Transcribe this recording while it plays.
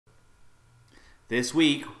This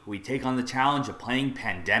week, we take on the challenge of playing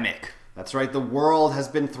Pandemic. That's right, the world has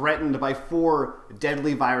been threatened by 4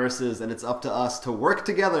 deadly viruses, and it's up to us to work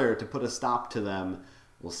together to put a stop to them.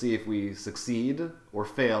 We'll see if we succeed or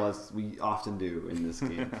fail, as we often do in this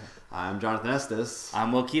game. I'm Jonathan Estes.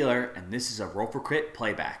 I'm Will Keeler, and this is a Roll for Crit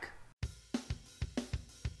Playback.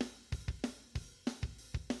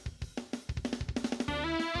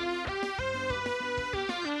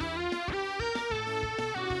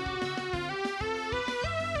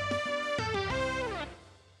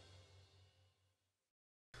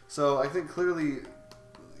 So I think clearly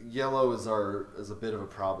yellow is a bit of a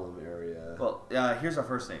problem area. Well, here's our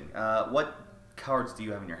first thing. What cards do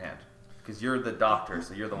you have in your hand? Because you're the doctor,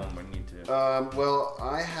 so you're the one we need to. Well,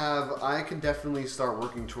 I can definitely start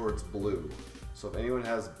working towards blue. So if anyone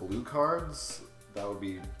has blue cards, that would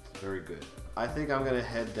be very good. I think I'm gonna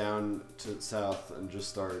head down to south and just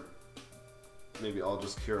start. Maybe I'll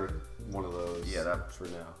just cure one of those. Yeah, that for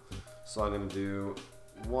now. So I'm gonna do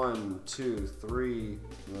 1, 2, 3,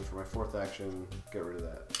 and then for my 4th action, get rid of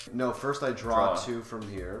that. No, first I draw 2 from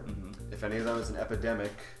here. Mm-hmm. If any of them is an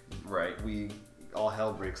epidemic, right, all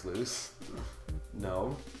hell breaks loose.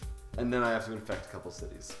 No. And then I have to infect a couple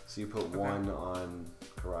cities. So you put 1 on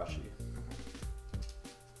Karachi.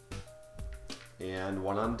 And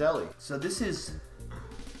 1 on Delhi. So this has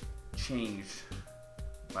changed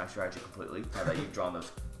my strategy completely, now that you've drawn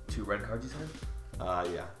those 2 red cards you said?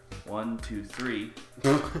 Yeah. 1, 2, 3,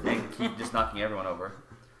 and keep just knocking everyone over.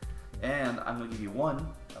 And I'm going to give you 1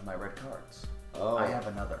 of my red cards. Oh. I have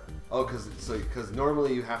another. Oh, because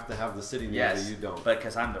normally you have to have the city name, but you don't. But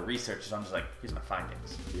because I'm the researcher, so I'm just like, here's my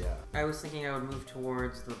findings. Yeah. I was thinking I would move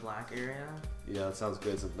towards the black area. Yeah, that sounds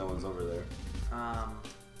good since no one's over there.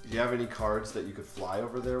 Do you have any cards that you could fly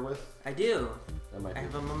over there with? I do. That I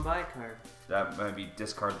have a Mumbai card. That might be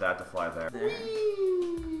discard that to fly there.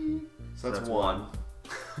 So that's 1.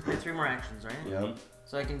 I have 3 more actions, right? Yep.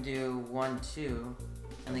 So I can do 1, 2,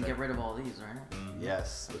 and then get rid of all these, right?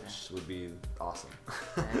 Yes, which would be awesome.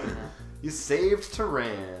 I can do that. You saved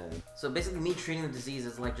Tehran. So basically me treating the disease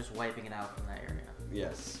is like just wiping it out from that area.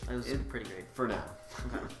 Yes. It was pretty great. For now.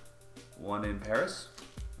 Okay. 1 in Paris.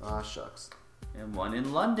 Ah, shucks. And 1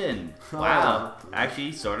 in London. Wow.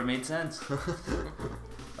 Actually, sort of made sense.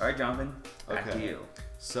 Alright, Jonathan. Back to you.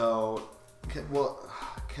 So,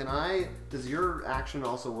 does your action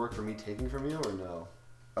also work for me taking from you, or no?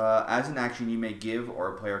 As an action, you may give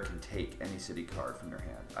or a player can take any city card from your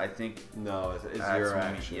hand. I think... No, it's your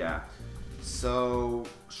action. Yeah. So,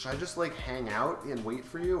 should I just like hang out and wait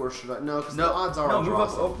for you, or should I? No, because the odds are I'll draw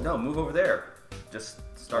something. No, move over there. Just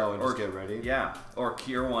start. Oh, and just get ready? Yeah. Or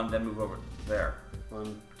cure 1, then move over there.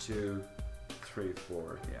 1, 2, 3,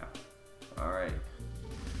 4. Yeah. Alright.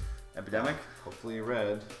 Epidemic? Hopefully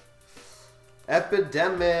red.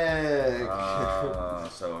 Epidemic!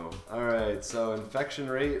 Alright, so infection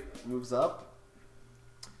rate moves up.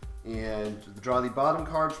 And draw the bottom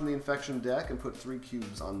card from the infection deck and put 3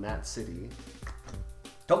 cubes on that city.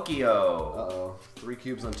 Tokyo! Uh-oh. 3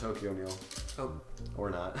 cubes on Tokyo, Neil. Oh. Or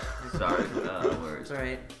not. Sorry. Where is it's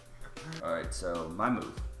alright. Alright, so my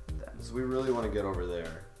move then. So we really want to get over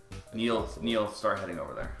there. Neil, start heading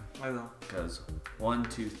over there. I will. Because 1,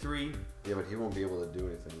 2, 3. Yeah, but he won't be able to do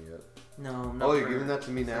anything yet. No, Oh, you're giving that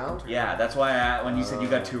to me now? Yeah, that's why when you said you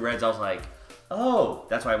got 2 reds, I was like, oh,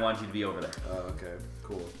 that's why I wanted you to be over there. Oh, okay.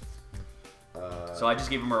 Cool. So I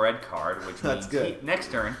just gave him a red card, which means good.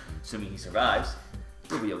 Next turn, assuming he survives,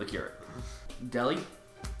 we'll be able to cure it. Delhi?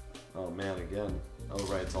 Oh, man, again. Oh,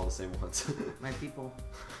 right, it's all the same ones. My people.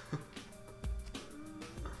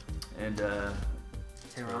 And,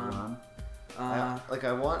 Tehran. I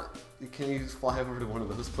want... Can you fly over to one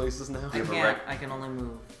of those places now? I can't. I can only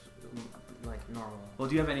move like normal. Well,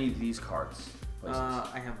 do you have any of these cards?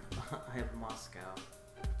 I have Moscow.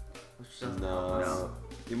 Which doesn't No.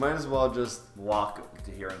 You might as well just walk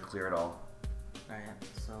to here and clear it all. Alright,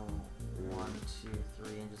 so 1, 2,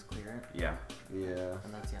 3, and just clear it. Yeah. Yeah.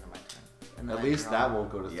 And that's the end of my turn. And At least that won't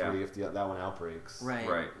go to 3 if that one outbreaks. Right.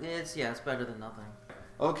 Right. It's better than nothing.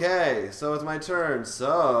 Okay, so it's my turn.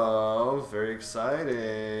 So, very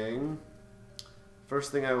exciting.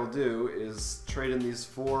 First thing I will do is trade in these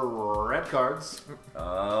 4 red cards.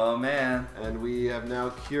 Oh, man. And we have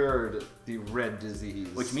now cured the red disease.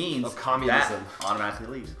 Which means of communism. That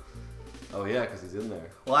automatically leaves. Oh, yeah, because he's in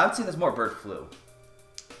there. Well, I would say there's more bird flu.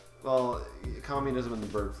 Well, communism and the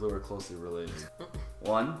bird flu are closely related.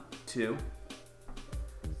 1, 2,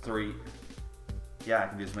 3. Yeah, I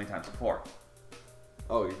can do this many times. 4.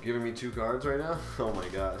 Oh, you're giving me 2 cards right now? Oh my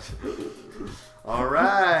god.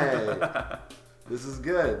 Alright. This is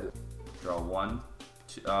good. Draw 1,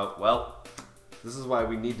 2, well, This is why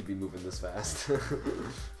we need to be moving this fast.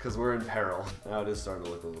 Because we're in peril. Now it is starting to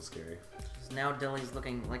look a little scary. Now Delhi's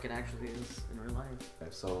looking like it actually is in real life.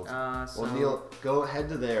 Okay, so, so well, Neil, go head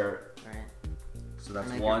to there. Alright. So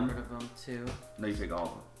that's And I one. get rid of them, 2. No, you take all of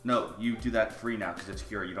them. No, you do that free now because it's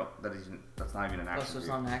cure. You don't. That's not even an action. Oh, so it's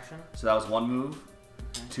for you. not an action? So that was 1 move.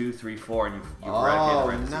 Okay. 2, 3, 4, and you Oh,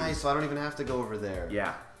 eradicated the nice. So I don't even have to go over there.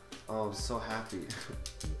 Yeah. Oh, I'm so happy.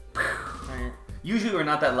 Alright. Usually we're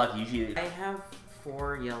not that lucky. Usually. I have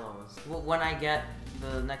 4 yellows. Well, when I get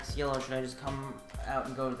the next yellow, should I just come out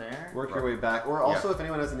and go there? Work your way back. Or also, if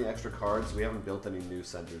anyone has any extra cards, we haven't built any new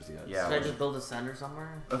centers yet. Yeah. Should I just build a center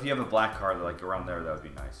somewhere? If you have a black card like around there, that would be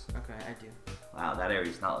nice. Okay, I do. Wow, that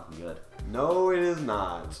area's not looking good. No, it is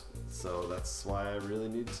not. So that's why I really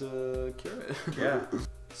need to cure it. Yeah.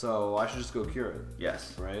 So I should just go cure it,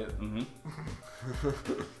 Yes. right? Mm-hmm.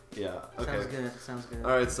 Yeah. Okay. Sounds good. Sounds good.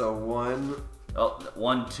 All right. So 1. Oh,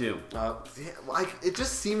 1, 2. Yeah, like it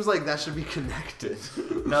just seems like that should be connected.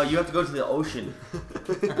 No, you have to go to the ocean.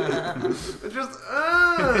 It just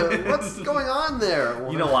what's going on there?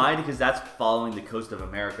 You know why? Because that's following the coast of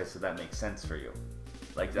America, so that makes sense for you.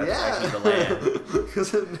 Like that's actually the land.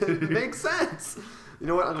 Because it makes sense. You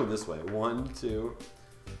know what? I'll go this way. 1, 2.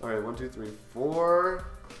 All right. 1, 2, 3, 4.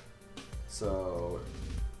 So.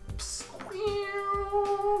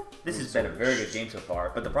 This has been a very good game so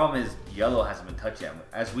far, but the problem is yellow hasn't been touched yet.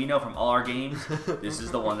 As we know from all our games, this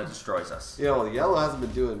is the one that destroys us. Yeah, well, yellow hasn't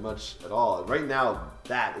been doing much at all. Right now,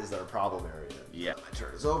 that is our problem area. Yeah. My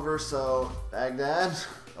turn is over, so Baghdad,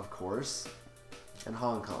 of course, and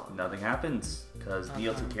Hong Kong. Nothing happens because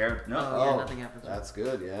Neil took care of. No. Oh, yeah, nothing happens. That's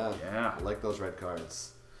good, yeah. Yeah. I like those red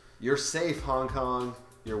cards. You're safe, Hong Kong.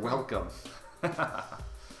 You're welcome.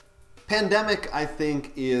 Pandemic, I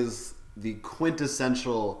think, is the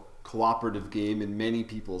quintessential cooperative game in many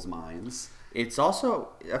people's minds. It's also,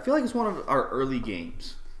 I feel like it's one of our early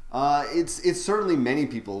games. It's certainly many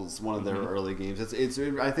people's one of their early games.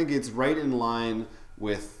 I think it's right in line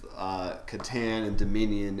with Catan and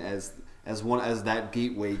Dominion as that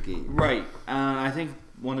gateway game. Right. I think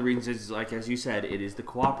one of the reasons is, like as you said, it is the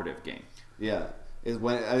cooperative game. Yeah. Is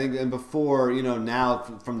when I think, and before, now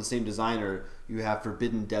from the same designer, you have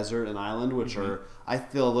Forbidden Desert and Island, which are, I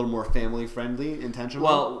feel, a little more family friendly intentionally.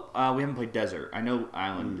 Well, we haven't played Desert. I know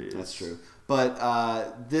Island is. That's true.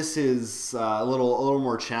 But this is a little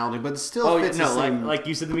more challenging, but still fits the same. like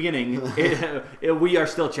you said in the beginning, we are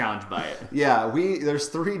still challenged by it. Yeah, there's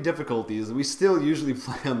 3 difficulties. We still usually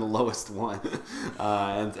play on the lowest one,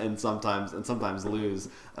 and sometimes lose.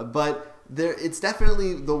 But it's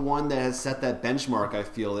definitely the one that has set that benchmark. I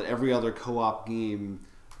feel that every other co-op game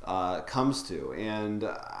comes to, and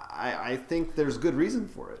I think there's good reason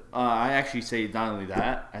for it. I actually say not only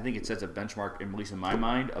that, I think it sets a benchmark, at least in my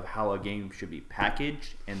mind, of how a game should be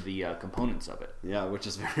packaged and the components of it. Yeah, which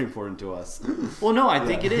is very important to us. Well, no, I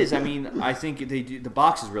think it is. I mean, I think the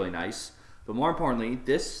box is really nice, but more importantly,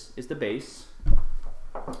 this is the base.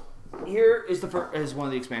 Here is is one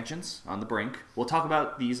of the expansions on the brink. We'll talk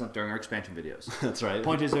about these during our expansion videos. That's right.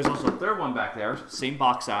 Point is, there's also a third one back there, same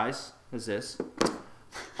box size as this.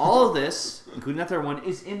 All of this, including that third one,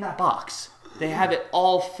 is in that box. They have it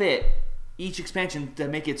all fit, each expansion, to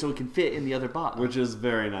make it so it can fit in the other box. Which is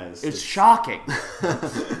very nice. It's shocking. But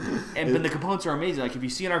the components are amazing. Like if you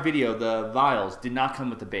see in our video, the vials did not come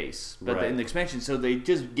with the base, but in the expansion, so they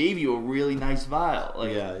just gave you a really nice vial.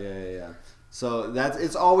 Like, yeah. So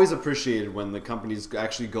it's always appreciated when the companies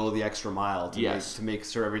actually go the extra mile to make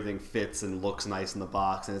sure everything fits and looks nice in the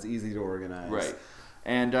box and it's easy to organize. Right.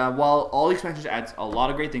 And while all the expansions adds a lot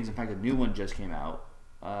of great things, in fact, a new one just came out.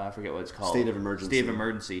 I forget what it's called. State of Emergency. State of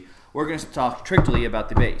Emergency. We're going to talk strictly about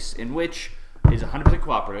the base, in which is 100%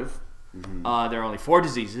 cooperative. There are only 4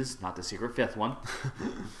 diseases, not the secret 5th one.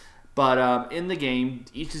 But in the game,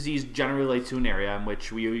 each disease generally relates to an area in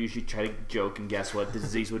which we usually try to joke and guess what the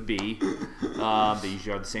disease would be. They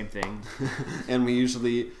usually are the same thing. And we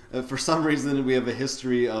usually, for some reason, we have a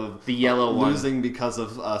history of the yellow losing because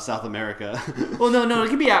of South America. Well, no, it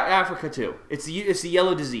can be Africa too. It's the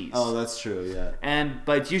yellow disease. Oh, that's true, yeah.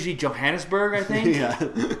 But it's usually Johannesburg, I think. Yeah,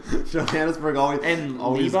 Johannesburg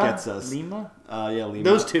always gets us. Lima. Yeah, Lima.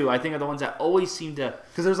 Those 2, I think, are the ones that always seem to.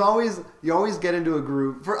 Because you always get into a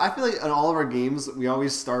group. I feel like in all of our games, we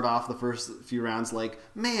always start off the first few rounds like,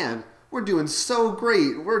 man, we're doing so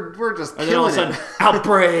great. We're just killing it. And then all of a sudden,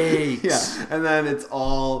 outbreaks. Yeah, and then it's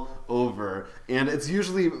all over. And it's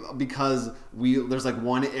usually because there's like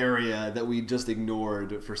one area that we just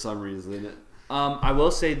ignored for some reason. I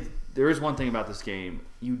will say there is one thing about this game.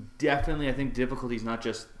 You definitely, I think, difficulty is not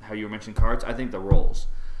just how you were mentioning cards. I think the rolls.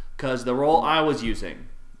 Because the roll I was using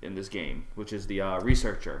in this game, which is the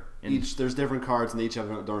researcher. And There's different cards, and they each have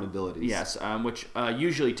their own abilities. yes, which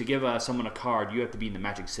usually to give someone a card, you have to be in the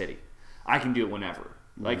Magic City. I can do it whenever.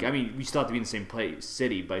 Like, I mean, we still have to be in the same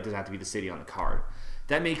city, but it doesn't have to be the city on the card.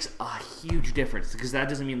 That makes a huge difference because that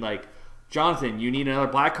doesn't mean like, Jonathan, you need another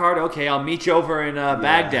black card? Okay, I'll meet you over in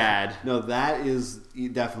Baghdad. No, that is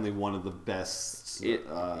definitely one of the best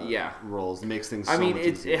roles. It makes things so much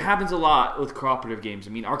easier. It happens a lot with cooperative games.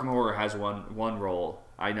 I mean, Arkham Horror has one role.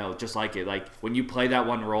 I know, just like it. Like, when you play that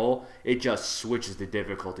one role, it just switches the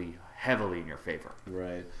difficulty heavily in your favor.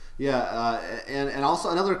 Right. Yeah, and also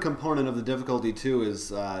another component of the difficulty, too,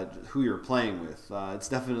 is who you're playing with. It's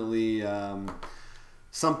definitely...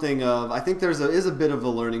 something of, I think is a bit of a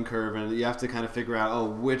learning curve, and you have to kind of figure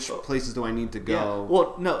out, which places do I need to go? Yeah.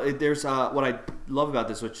 Well, no, there's what I love about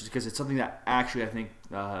this, which is because it's something that actually I think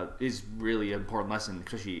is really an important lesson,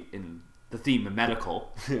 especially in the theme of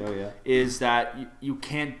medical. Oh yeah, is that you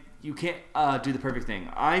can't do the perfect thing.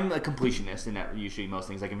 I'm a completionist in that usually most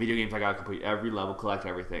things. Like in video games, I gotta complete every level, collect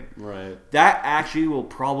everything. Right. That actually will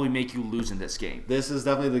probably make you lose in this game. This is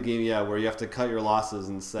definitely the game, where you have to cut your losses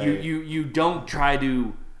and say you don't try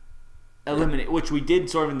to eliminate, which we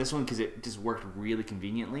did sort of in this one because it just worked really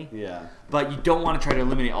conveniently. Yeah. But you don't want to try to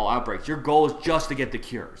eliminate all outbreaks. Your goal is just to get the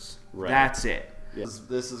cures. Right. That's it. Yeah.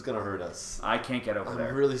 This is gonna hurt us. I can't get over there.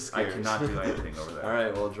 I'm really scared. I cannot do anything over there. All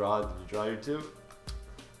right, well, draw. Did you draw your 2?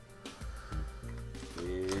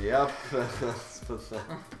 Yep. Let's put that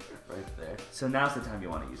right there. So now's the time you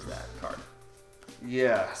want to use that card.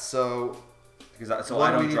 Yeah. So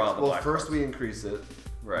I don't draw the black. Well, first cards. we increase it.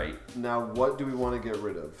 Right. Now, what do we want to get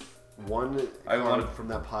rid of? One card from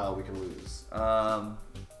that pile we can lose.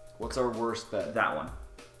 What's our worst bet? That one.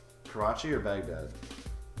 Karachi or Baghdad?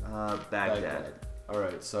 Baghdad. All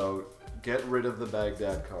right. So get rid of the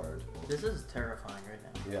Baghdad card. This is terrifying right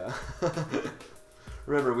now. Yeah.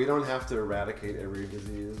 Remember, we don't have to eradicate every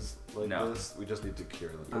disease like this. We just need to cure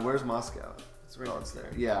them. And where's Moscow? It's right it's there.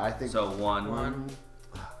 Yeah, I think so. One,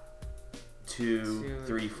 two,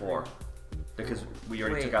 three, 4. Because we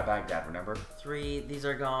already took out Baghdad. Remember? 3. These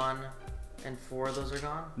are gone, and 4 of those are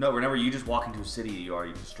gone. No, remember you just walk into a city, you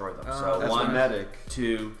already destroy them. So that's 1, medic.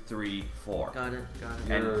 2, 3, 4. Got it.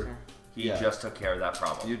 And he just took care of that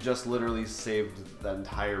problem. You just literally saved that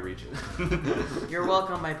entire region. You're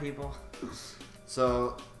welcome, my people.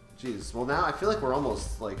 So, geez. Well, now I feel like we're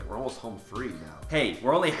almost home free now. Hey,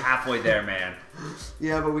 we're only halfway there, man.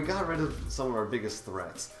 Yeah, but we got rid of some of our biggest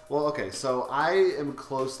threats. Well, okay. So I am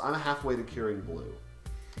close. I'm halfway to curing blue,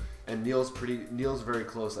 and Neil's very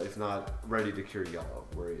close, if not ready to cure yellow,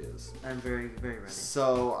 where he is. I'm very, very ready.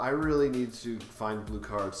 So I really need to find blue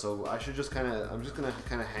cards. So I should just I'm just gonna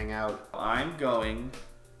kind of hang out. I'm going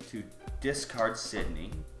to discard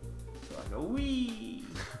Sydney. So I go wee.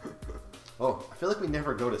 Oh, I feel like we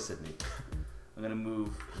never go to Sydney. I'm going to move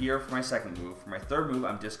here for my second move. For my third move,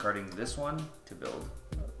 I'm discarding this one to build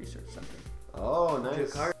a research center. Oh,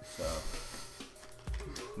 nice. So,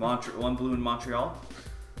 one blue in Montreal.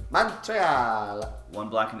 Montreal. One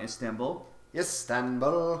black in Istanbul.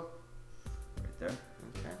 Istanbul. Right there.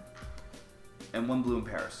 Okay. And one blue in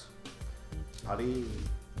Paris. Paris.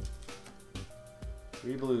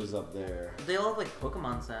 3 blues up there. They all look like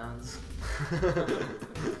Pokemon sounds.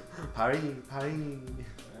 Paris.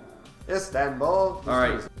 Istanbul.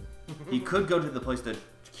 Alright. He could go to the place to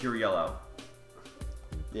cure yellow.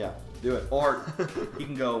 Yeah, do it. Or he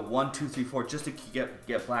can go 1, 2, 3, 4 just to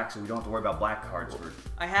get black so we don't have to worry about black cards.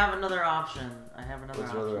 I have another option.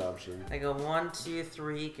 What's your other option? I go 1, 2,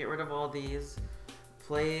 3, get rid of all these,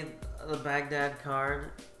 play the Baghdad card.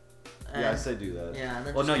 Yeah, I say do that. Yeah, and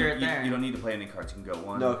then well, just cure you it there. don't need to play any cards. You can go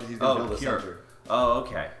 1. No, because he's going to build a cure. center. Oh,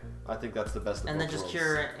 okay. I think that's the best of and both then just worlds.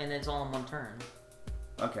 cure it, and it's all in one turn.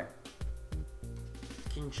 Okay.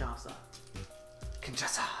 Kinshasa.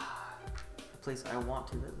 A place I want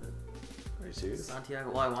to visit. Are you serious?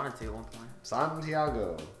 Santiago. Well, I wanted to at one point.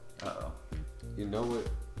 Santiago. Uh-oh. You know what?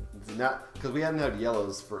 It's not because we hadn't had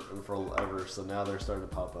yellows for forever, so now they're starting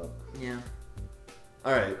to pop up. Yeah.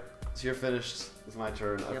 All right, so you're finished. It's my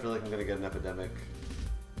turn. Yep. I feel like I'm gonna get an epidemic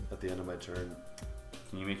at the end of my turn.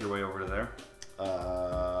 Can you make your way over to there?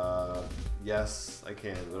 Yes, I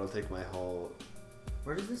can, but it'll take my whole.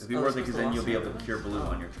 Where does this? It'd be worth it because then you'll be able to cure blue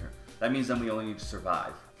on your turn. That means then we only need to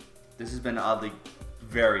survive. This has been an oddly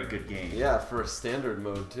very good game. Yeah, for a standard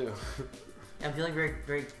mode too. I'm feeling very,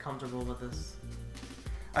 very comfortable with this.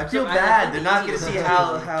 I feel bad. They're not going to see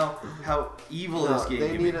how evil this game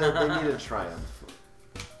they is. need a triumph.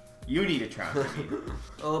 You need a triumph.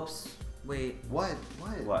 Oops. Wait. What?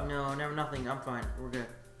 What? No, never. Nothing. I'm fine. We're good.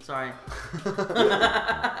 Sorry.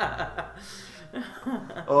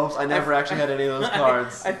 Oops, I never actually had any of those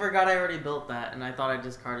cards. I forgot I already built that, and I thought I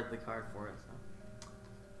discarded the card for it.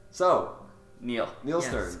 So, Neil's Yes.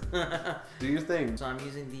 turn. Do your thing. So I'm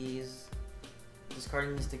using these,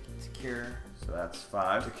 discarding these to cure. So that's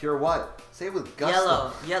 5. To cure what? Say it with gusto.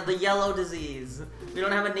 Yellow. Yeah, the yellow disease. We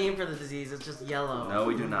don't have a name for the disease. It's just yellow. No,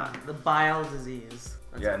 we do not. The bile disease.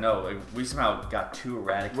 Yeah, no, we somehow got 2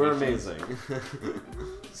 eradications. We're amazing.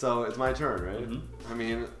 So it's my turn, right? Mm-hmm. I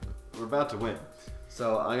mean, we're about to win.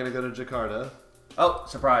 So I'm gonna go to Jakarta. Oh,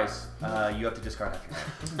 surprise! You have to discard half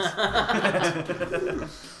your hand.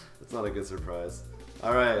 It's not a good surprise.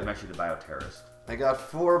 All right. I'm actually the bioterrorist. I got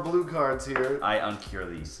 4 blue cards here, I uncure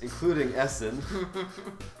these. including Essen,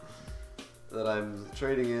 that I'm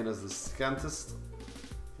trading in as the Scantist.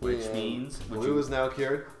 Which means... Blue is now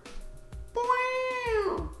cured.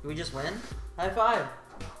 Did we just win? High five.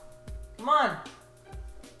 Come on.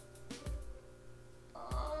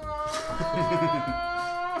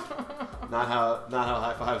 Not how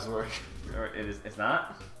high fives work. Or it's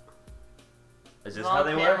not? Is this on how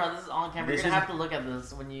they camera. work? This is on camera. This You're gonna is- have to look at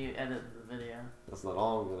this when you edit the video. That's not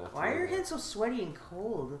all I'm gonna have to Why are do. your hands so sweaty and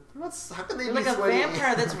cold? How can they You're be like a sweaty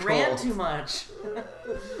vampire that's and ran cold? too much.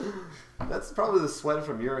 That's probably the sweat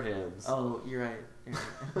from your hands. Oh, you're right.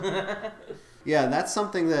 You're right. Yeah, that's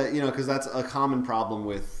something that, because that's a common problem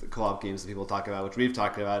with co-op games that people talk about, which we've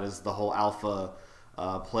talked about, is the whole alpha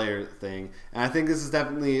player thing. And I think this is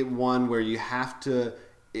definitely one where you have to...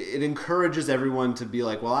 It encourages everyone to be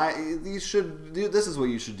like, well, you should do... This is what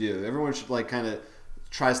you should do. Everyone should, kind of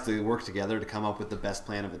tries to work together to come up with the best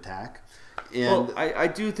plan of attack. And Well, I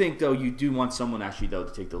do think, though, you do want someone actually, though,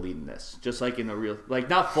 to take the lead in this. Just like in a real... Like,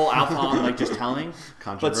 not full alpha on, just telling, but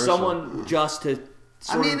Controversial. someone just to...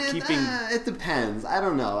 It depends. I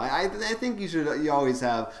don't know. I think you always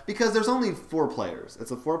have, because there's only 4 players. It's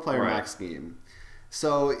a 4-player Right. max game,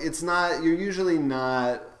 so it's not. You're usually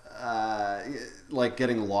not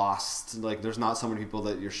getting lost. Like there's not so many people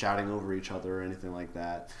that you're shouting over each other or anything like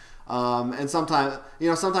that. And sometimes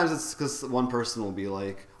it's because one person will be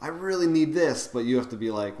like, I really need this, but you have to be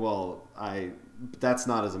like, well, that's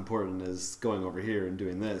not as important as going over here and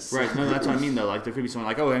doing this. Right, no, that's what I mean, though. Like, there could be someone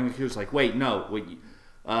like, oh, and he was like, wait,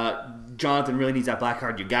 Jonathan really needs that black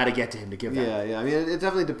card. You got to get to him to give that. Yeah. I mean, it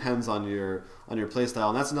definitely depends on your play style,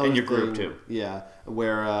 and that's another And your thing, group, too. Yeah,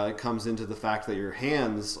 where it comes into the fact that your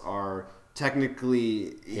hands are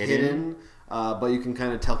technically hidden, but you can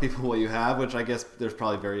kind of tell people what you have, which I guess there's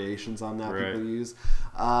probably variations on that Right. people use.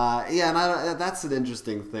 That's an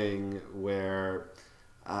interesting thing where.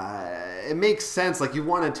 It makes sense. Like you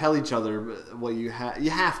want to tell each other what you have.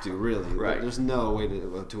 You have to really. Right. There's no way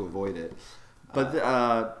to avoid it. But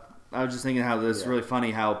I was just thinking how this is really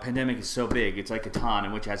funny how Pandemic is so big. It's like Catan,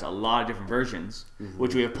 in which has a lot of different versions,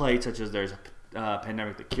 which we have played, such as there's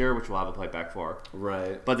Pandemic the Cure, which we'll have a playback for.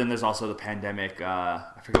 Right. But then there's also the Pandemic,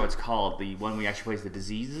 I forget what it's called, the one we actually plays the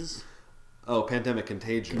diseases. Oh, Pandemic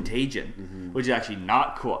Contagion. Which is actually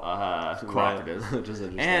not cooperative. Right. Which is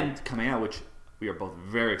interesting. And coming out, which we are both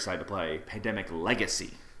very excited to play, Pandemic Legacy.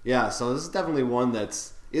 Yeah, so this is definitely one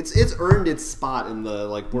that's it's earned its spot in the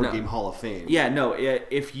board game Hall of Fame. Yeah, no,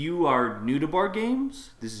 if you are new to board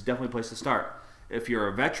games, this is definitely a place to start. If you're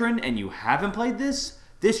a veteran and you haven't played this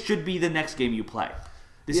should be the next game you play.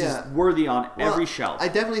 This is worthy on every shelf. I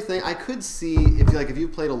definitely think I could see if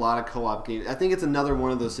you've played a lot of co-op games. I think it's another one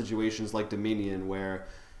of those situations like Dominion where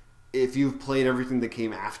if you've played everything that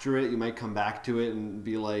came after it, you might come back to it and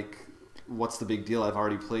be like, what's the big deal? I've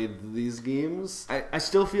already played these games. I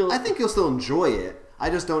still feel... I think you'll still enjoy it. I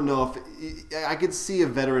just don't know if... I could see a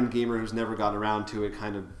veteran gamer who's never gotten around to it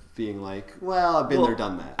kind of being like, well, I've been there,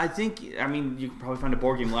 done that. I think, you can probably find a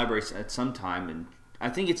board game library at some time, and I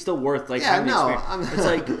think it's still worth, having the experience. It's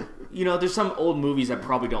like, there's some old movies that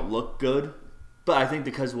probably don't look good, but I think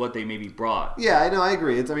because of what they maybe brought. Yeah, I know, I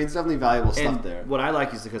agree. It's definitely valuable stuff there. What I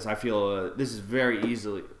like is because I feel this is very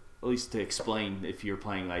easily... At least to explain if you're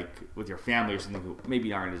playing with your family or something who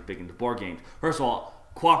maybe aren't as big into board games. First of all,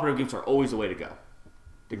 cooperative games are always the way to go.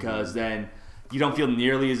 Because then you don't feel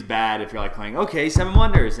nearly as bad if you're playing, okay, 7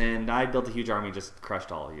 Wonders, and I built a huge army and just crushed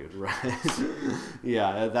all of you. Right.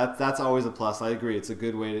 Yeah, that's always a plus. I agree. It's a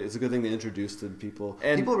good way. It's a good thing to introduce to people.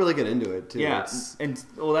 And people really get into it too. Yeah,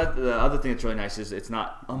 the other thing that's really nice is it's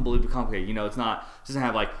not unbelievably complicated. It doesn't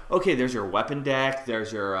have okay, there's your weapon deck,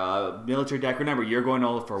 there's your military deck. Remember, you're going to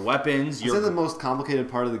look for weapons. I think the most complicated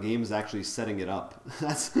part of the game is actually setting it up.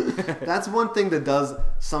 That's one thing that does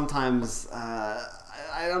sometimes.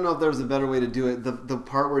 I don't know if there's a better way to do it. The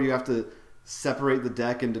part where you have to separate the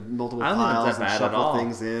deck into multiple piles and shuffle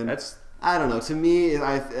things in. I don't know. To me,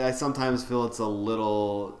 I sometimes feel it's a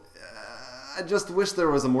little I just wish there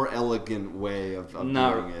was a more elegant way of doing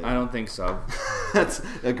it. I don't think so. That's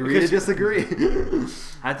agree to disagree.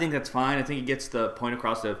 I think that's fine. I think it gets the point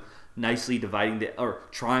across of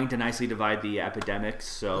trying to nicely divide the epidemics.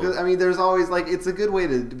 So I mean, there's always it's a good way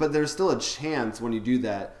but there's still a chance when you do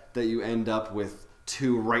that you end up with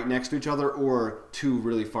two right next to each other or two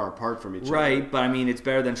really far apart from each other. Right, but I mean, it's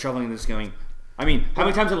better than shoveling this going. I mean, how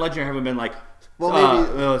many times in Legendary have we been like, well,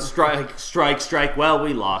 maybe strike. Well,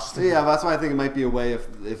 we lost. Yeah, that's why I think it might be a way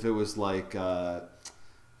if it was like.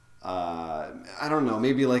 I don't know,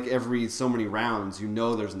 maybe every so many rounds,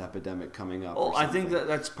 there's an epidemic coming up. Oh, I think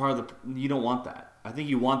that's part of you don't want that. I think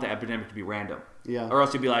you want the epidemic to be random. Yeah. Or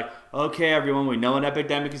else you'd be like, okay, everyone, we know an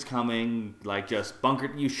epidemic is coming. Just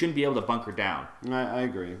bunker. You shouldn't be able to bunker down. I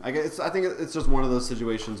agree. I think it's just one of those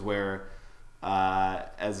situations where,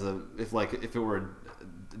 if it were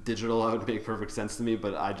digital, it would make perfect sense to me.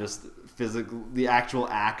 But I just the actual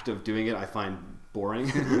act of doing it, I find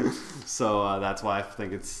boring. So that's why I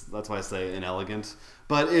say inelegant.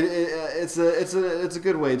 But it's a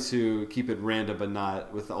good way to keep it random, but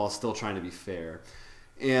not while still trying to be fair.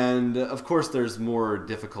 And of course, there's more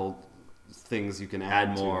difficult things you can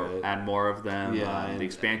add more of them. Yeah, the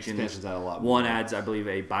expansions add a lot. One adds, I believe,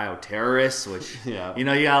 a bioterrorist, which you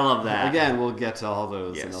gotta love that. Again, we'll get to all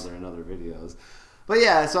those in other videos. But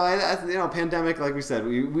yeah, so I pandemic, like we said,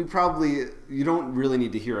 we probably you don't really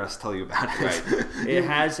need to hear us tell you about it. Right. It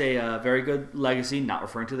has a very good legacy. Not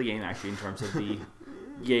referring to the game, actually, in terms of the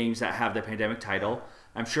games that have the pandemic title.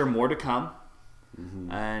 I'm sure more to come,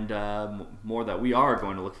 and more that we are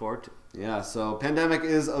going to look forward to. Yeah. So Pandemic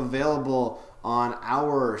is available on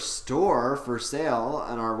our store for sale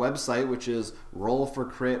on our website, which is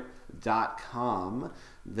rollforcrit.com.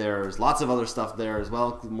 There's lots of other stuff there as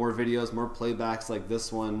well. More videos, more playbacks like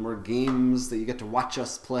this one, more games that you get to watch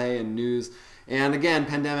us play, and news. And again,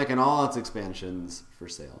 Pandemic and all its expansions for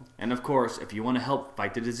sale. And of course, if you want to help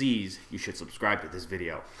fight the disease, you should subscribe to this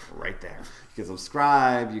video right there. You can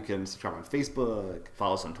subscribe. You can subscribe on Facebook.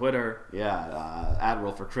 Follow us on Twitter. Yeah, at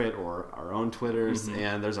Roll4Crit or our own Twitters.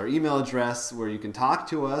 And there's our email address where you can talk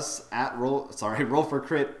to us at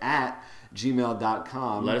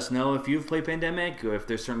roll4crit@gmail.com. Let us know if you've played Pandemic, or if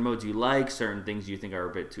there's certain modes you like, certain things you think are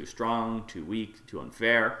a bit too strong, too weak, too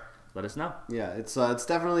unfair. Let us know. Yeah, it's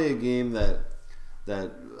definitely a game that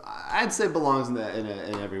I'd say belongs in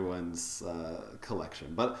everyone's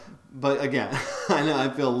collection. But again, I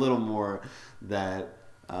feel a little more that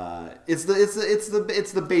it's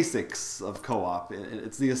the basics of co-op.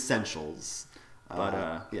 It's the essentials.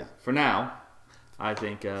 But for now, I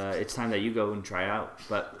think it's time that you go and try out.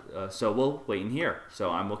 But so we'll wait in here.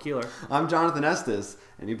 So I'm Will Keeler. I'm Jonathan Estes,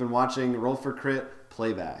 and you've been watching Roll4Crit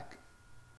Playback.